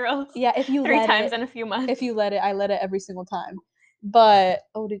Gilmore Girls. Yeah, if you 3 times in a few months. If you let it, I let it every single time. But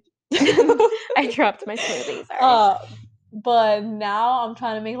I dropped my smoothie. Sorry. But now I'm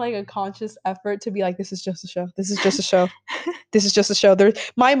trying to make like a conscious effort to be like, this is just a show. This is just a show. This is just a show.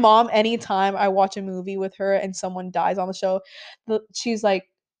 My mom, anytime I watch a movie with her and someone dies on the show, she's like,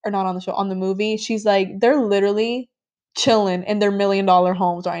 or not on the show, on the movie, she's like, they're literally chilling in their $1 million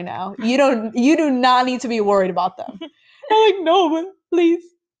homes right now. You do not need to be worried about them. I'm like, no, but please.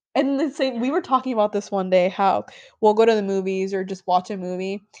 And we were talking about this one day, how we'll go to the movies or just watch a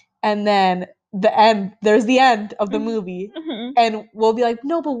movie, and then there's the end of the movie, mm-hmm. and we'll be like,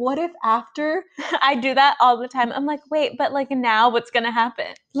 no, but what if after? I do that all the time. I'm like, wait, but like now what's gonna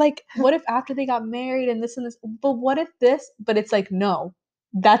happen? Like, what if after they got married and this and this, but what if this? But it's like, no,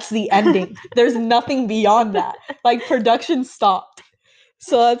 that's the ending. There's nothing beyond that. Like, production stopped.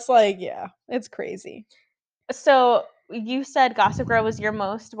 So that's like, yeah, it's crazy. So you said Gossip Girl was your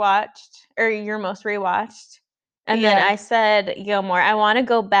most watched or your most rewatched. And then I said Gilmore. I want to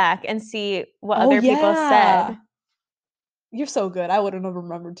go back and see what other people said. You're so good. I wouldn't have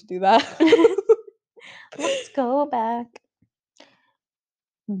remembered to do that. Let's go back.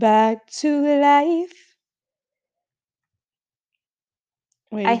 Back to life.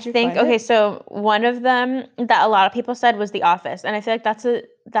 Wait, I think, okay, so one of them that a lot of people said was The Office. And I feel like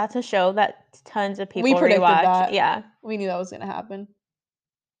that's a show that tons of people rewatch. That. Yeah. We knew that was going to happen.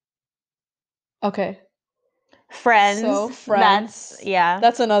 Okay. Friends. So, Friends.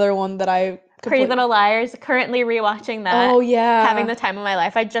 That's another one that I... Pretty Little Liars. Currently rewatching that. Oh, yeah. Having the time of my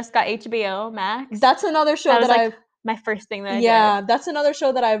life. I just got HBO Max. That's another show that I've... my first thing that I did. Yeah, that's another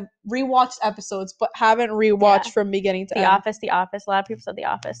show that I've rewatched episodes, but haven't rewatched from beginning to end. The Office. A lot of people said The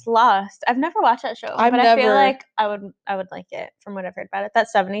Office. Lost. I've never watched that show, but I feel like I would like it from what I've heard about it. That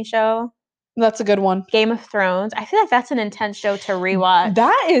 70s show. That's a good one. Game of Thrones. I feel like that's an intense show to rewatch.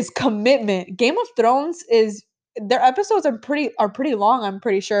 That is commitment. Game of Thrones is... Their episodes are pretty long, I'm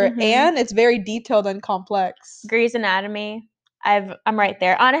pretty sure, mm-hmm. and it's very detailed and complex. Grey's Anatomy. I'm right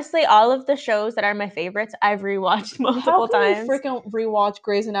there. Honestly, all of the shows that are my favorites, I've rewatched multiple times. How can you freaking rewatch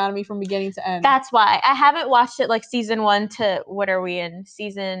Grey's Anatomy from beginning to end? That's why. I haven't watched it like season 1 to, what are we in?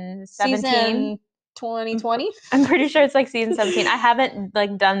 Season 17? Season 2020? I'm pretty sure it's like season 17. I haven't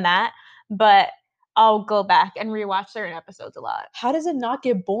like done that, but I'll go back and rewatch certain episodes a lot. How does it not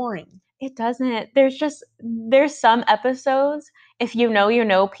get boring? It doesn't. There's some episodes, if you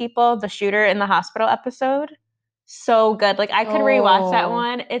know people, the shooter in the hospital episode, so good. Like I could rewatch that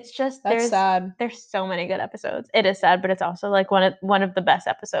one. It's just that's sad. There's so many good episodes. It is sad, but it's also like one of the best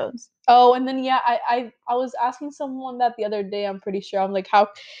episodes. Oh, and then I was asking someone that the other day, I'm pretty sure. I'm like, how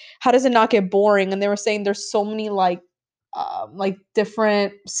does it not get boring? And they were saying there's so many like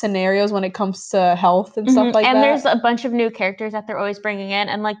different scenarios when it comes to health and stuff like and that. And there's a bunch of new characters that they're always bringing in,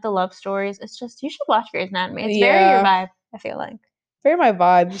 and like the love stories. It's just, you should watch Grey's Anatomy. It's very your vibe, I feel like. Very my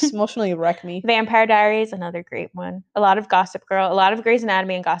vibe. Just emotionally wreck me. Vampire Diaries, another great one. A lot of Gossip Girl, a lot of Grey's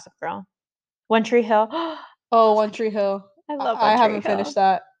Anatomy and Gossip Girl. One Tree Hill. Oh, One Tree Hill. I love I haven't finished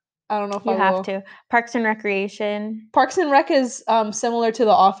that. I don't know if you have to. Parks and Recreation. Parks and Rec is similar to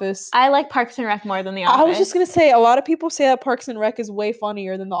The Office. I like Parks and Rec more than The Office. I was just gonna say, a lot of people say that Parks and Rec is way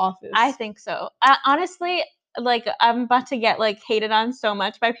funnier than The Office. I think so. Honestly, like I'm about to get like hated on so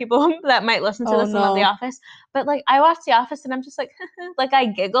much by people that might listen to this and love The Office. But like I watch The Office and I'm just like like I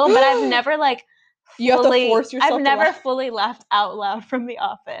giggle, but I've never like you have to force yourself. I've never fully laughed out loud from The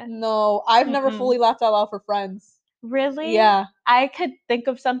Office. No, I've never fully laughed out loud for Friends. Really? Yeah. I could think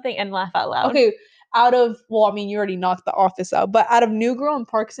of something and laugh out loud. Okay, you already knocked The Office out, but out of New Girl and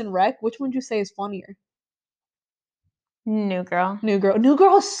Parks and Rec, which one would you say is funnier? New Girl. New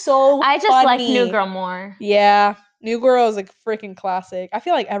Girl is so I just funny. like New Girl more. Yeah. New Girl is like freaking classic. I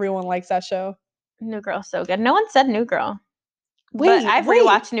feel like everyone likes that show. New Girl's so good. No one said New Girl. But I've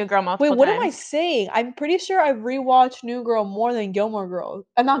rewatched New Girl multiple times. Wait, what am I saying? I'm pretty sure I've rewatched New Girl more than Gilmore Girls.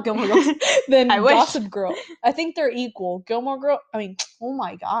 Not Gilmore Girls. than Gossip Girl. I think they're equal. Gilmore Girl, oh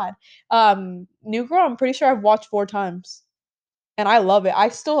my god. New Girl, I'm pretty sure I've watched 4 times. And I love it.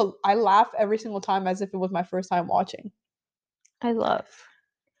 I laugh every single time as if it was my first time watching. I love.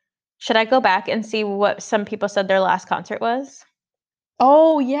 Should I go back and see what some people said their last concert was?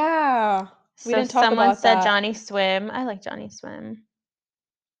 Oh, yeah. We didn't talk about that. Someone said Johnny Swim. I like Johnny Swim.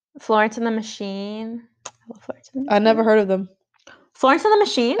 Florence and the Machine. I love Florence and the Machine. I've never heard of them. Florence and the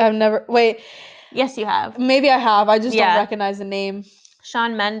Machine? I've never. Wait. Yes, you have. Maybe I have. I just don't recognize the name.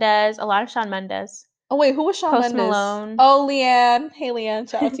 Shawn Mendes. A lot of Shawn Mendes. Oh, wait. Who was Shawn Mendes? Post Malone. Oh, Leanne. Hey, Leanne.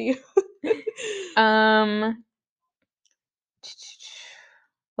 Shout out to you.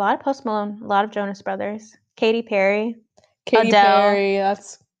 A lot of Post Malone. A lot of Jonas Brothers. Katy Perry. Katy Adele. Perry.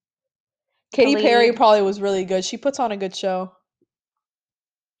 Katy Perry probably was really good. She puts on a good show.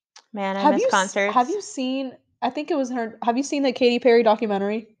 Man, I miss concerts. Have you seen? I think it was her. Have you seen the Katy Perry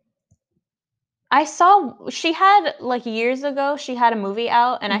documentary? I saw she had like years ago. She had a movie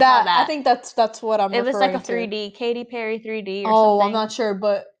out, and I saw that. I think that's what I'm. It was like a 3D Katy Perry 3D or something. Oh, I'm not sure,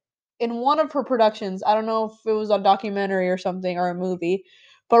 but in one of her productions, I don't know if it was a documentary or something or a movie,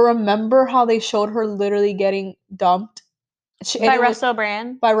 but remember how they showed her literally getting dumped. By Russell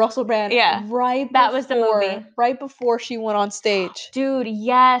Brand? By Russell Brand. Yeah. That was the movie. Right before she went on stage. Dude,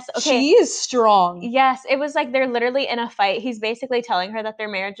 yes. Okay. She is strong. Yes. It was like they're literally in a fight. He's basically telling her that their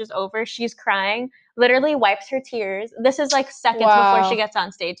marriage is over. She's crying. Literally wipes her tears. This is like seconds before she gets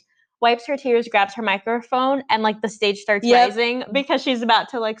on stage. Wipes her tears, grabs her microphone, and like the stage starts rising because she's about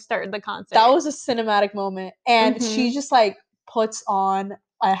to like start the concert. That was a cinematic moment. And she just like puts on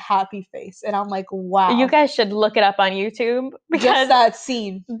a happy face, and I'm like, wow. You guys should look it up on YouTube because just that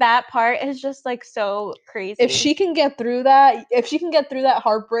scene, that part is just like so crazy. If she can get through that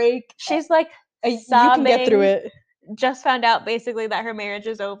heartbreak, she's like sobbing. You can get through it. Just found out basically that her marriage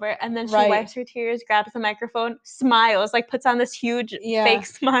is over, and then she wipes her tears, grabs the microphone, smiles, like puts on this huge fake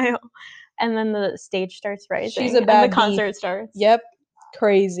smile, and then the stage starts rising. She's a bad and the concert starts. Yep,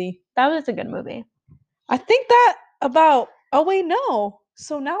 crazy. That was a good movie. I think that about. Oh wait, no.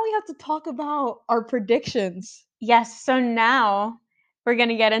 So now we have to talk about our predictions. Yes, so now we're going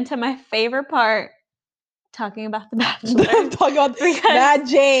to get into my favorite part, talking about The Bachelor. Talking about Matt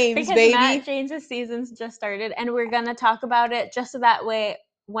James, because baby. Matt James' season's just started, and we're going to talk about it just so that way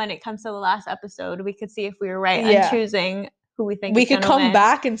when it comes to the last episode, we could see if we were right on choosing who we think we could come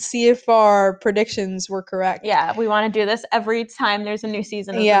back and see if our predictions were correct. Yeah, we want to do this every time there's a new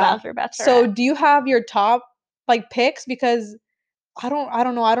season of The Bachelor, Bachelorette. So do you have your top picks? Because I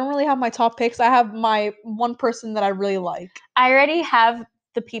don't know. I don't really have my top picks. I have my one person that I really like. I already have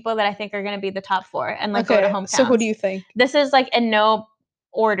the people that I think are going to be the top 4 and go to hometowns. So who do you think? This is in no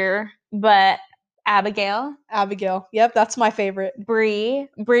order, but Abigail. Yep, that's my favorite. Bree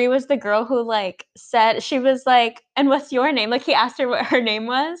was the girl who like said, she was like, and what's your name? Like he asked her what her name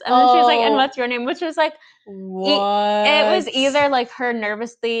was, and then she was like, and what's your name? Which was like, what? It was either like her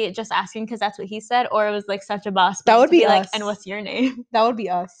nervously just asking because that's what he said, or it was like such a boss. That would be us. Like, and what's your name? That would be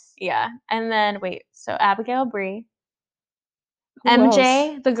us. Yeah. And then wait, so Abigail, Bree, Who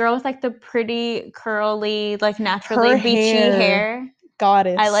MJ, else? the girl with like the pretty curly, like naturally beachy hair.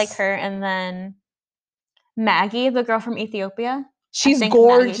 Goddess. I like her. And then Maggie, the girl from Ethiopia. She's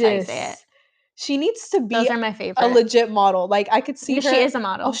gorgeous. She needs to be Those are my favorite. A legit model. Like I could see her. She is a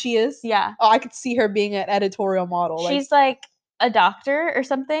model. Oh, she is? Yeah. Oh, I could see her being an editorial model. She's like a doctor or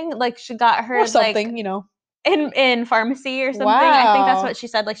something. Like she got her or something, like, you know. In pharmacy or something. Wow. I think that's what she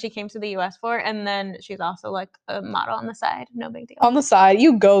said, like she came to the US for, and then she's also like a model on the side. No big deal. On the side.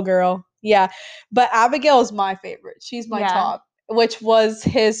 You go, girl. Yeah. But Abigail is my favorite. She's my top. Which was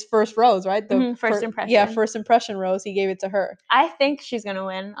his first rose, right? The first impression. Yeah, first impression rose. He gave it to her. I think she's gonna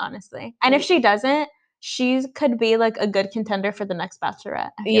win, honestly. And if she doesn't, she could be like a good contender for the next Bachelorette.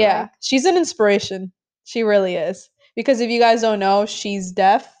 Yeah, like. She's an inspiration. She really is. Because if you guys don't know, she's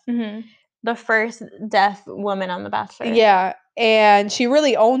deaf. The first deaf woman on The Bachelor. Yeah, and she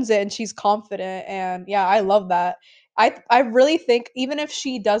really owns it, and she's confident, and yeah, I love that. I really think even if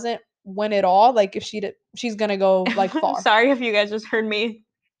she doesn't win it all, like if she's gonna go like far. Sorry if you guys just heard me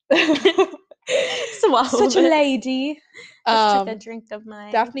swallow. Such a lady. Just took a drink of my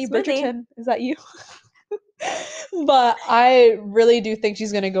Daphne smoothie. Bridgerton. Is that you? But I really do think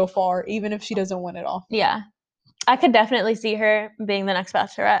she's gonna go far, even if she doesn't win it all. Yeah, I could definitely see her being the next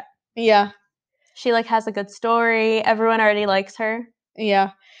Bachelorette. Yeah, she like has a good story. Everyone already likes her.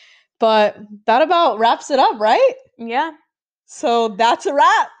 Yeah, but that about wraps it up, right? Yeah. So that's a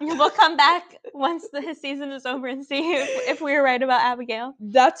wrap. We'll come back once the season is over and see if we were right about Abigail.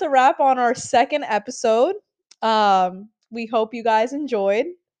 That's a wrap on our second episode. We hope you guys enjoyed.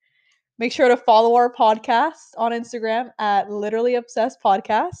 Make sure to follow our podcast on Instagram at Literally Obsessed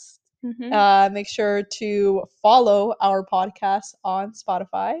Podcast. Make sure to follow our podcast on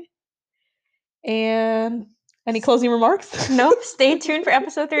Spotify. And any closing remarks? Nope. Stay tuned for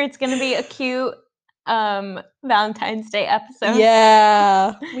episode 3. It's going to be a cute Valentine's Day episode.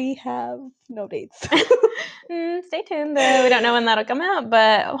 Yeah, we have no dates. Stay tuned though. We don't know when that'll come out,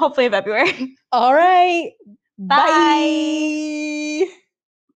 but hopefully February. All right. Bye.